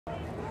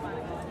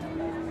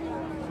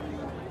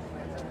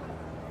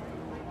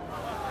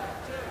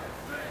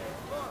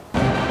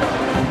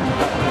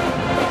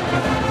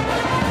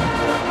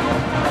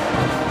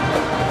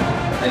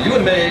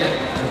have made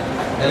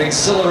an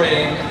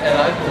exhilarating and,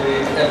 I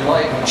believe,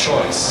 enlightened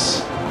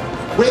choice.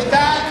 With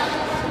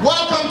that,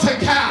 welcome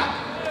to Cal.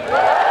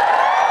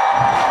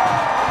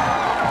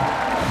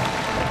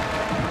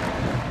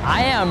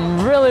 I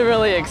am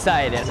really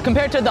excited.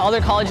 Compared to the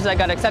other colleges I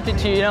got accepted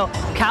to, you know,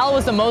 Cal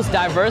was the most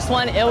diverse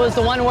one. It was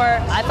the one where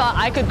I thought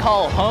I could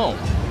call home.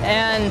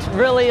 And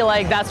really,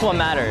 like, that's what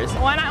matters.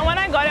 When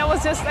I got it, I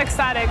was just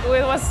ecstatic.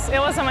 It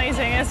was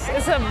amazing.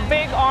 It's a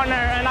big honor,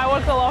 and I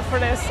worked a lot for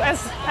this,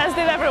 as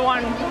did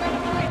everyone.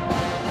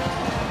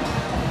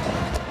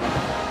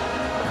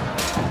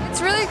 It's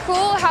really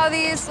cool how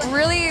these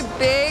really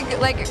big,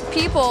 like,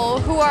 people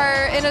who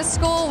are in a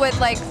school with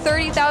like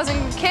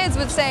 30,000 kids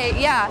would say,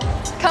 yeah,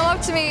 come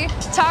up to me,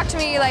 talk to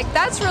me, like,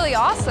 that's really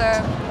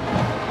awesome.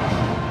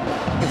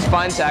 It's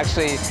fun to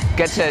actually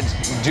get to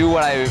do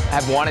what I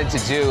have wanted to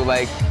do,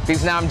 like,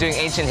 because now I'm doing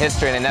ancient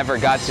history and I never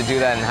got to do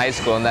that in high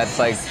school, and that's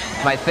like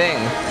my thing.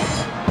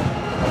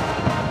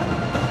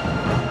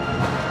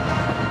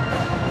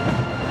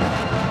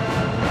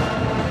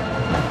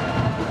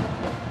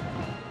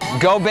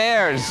 Go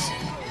Bears!